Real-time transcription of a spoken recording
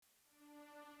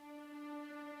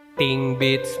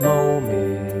TINGBITS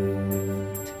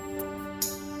moment.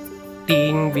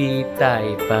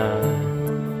 Tingbitay pa,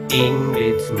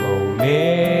 TINGBITS moment.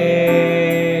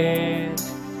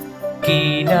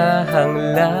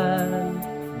 Kinahanglan,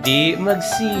 di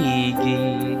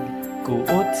magsigig,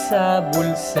 kuot sa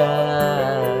bulsa.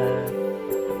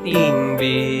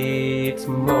 TINGBITS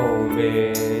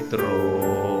moment ron.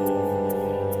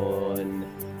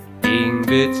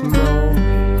 TINGBITS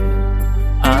moment.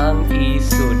 Ang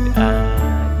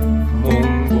isudan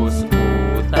mong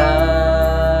gusputan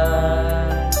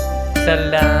sa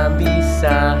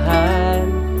lamisahan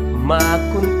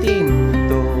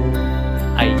makuntinto,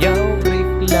 ayaw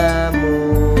reklamo.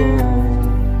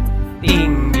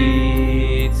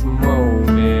 TINGBITS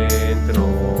moment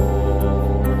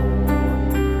ron.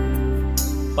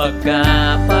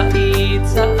 Pagkapait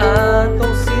sa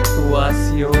atong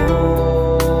sitwasyon,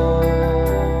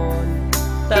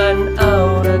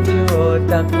 tanaw radyo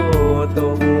dako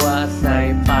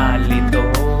tuwasay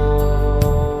paliton.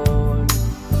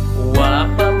 Wa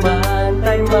pa man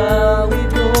tay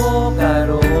mawito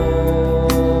karon,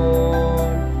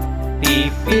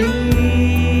 tipid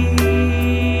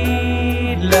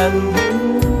lang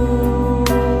dun.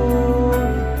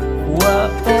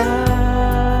 Wa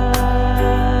pa'y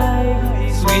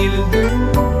sweldo.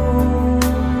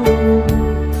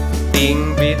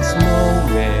 TINGBITS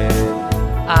moment,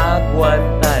 agwan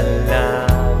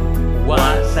talang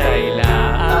wasay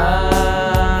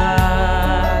laat.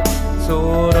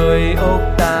 Suroy og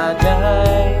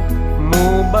tagay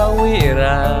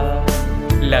mubawira,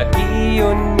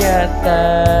 lagiyon yata.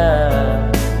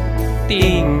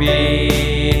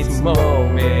 TINGBITS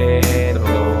moment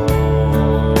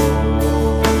ron.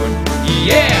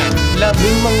 Yeah!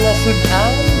 Labing mga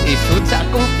sudan, isud sa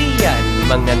akong tiyan.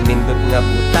 Mga nindot nga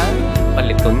butang,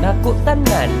 paliton nako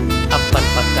tanan. Apan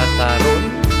pagkakaroon,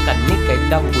 kani kay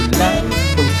dambulan.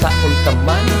 Kung saon ka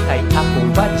man, kay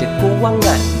akong budget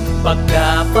kuwangan.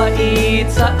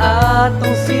 Pagkapait sa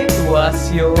atong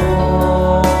sitwasyon,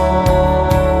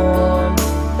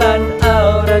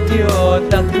 tanaw radyo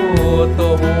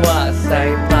takuto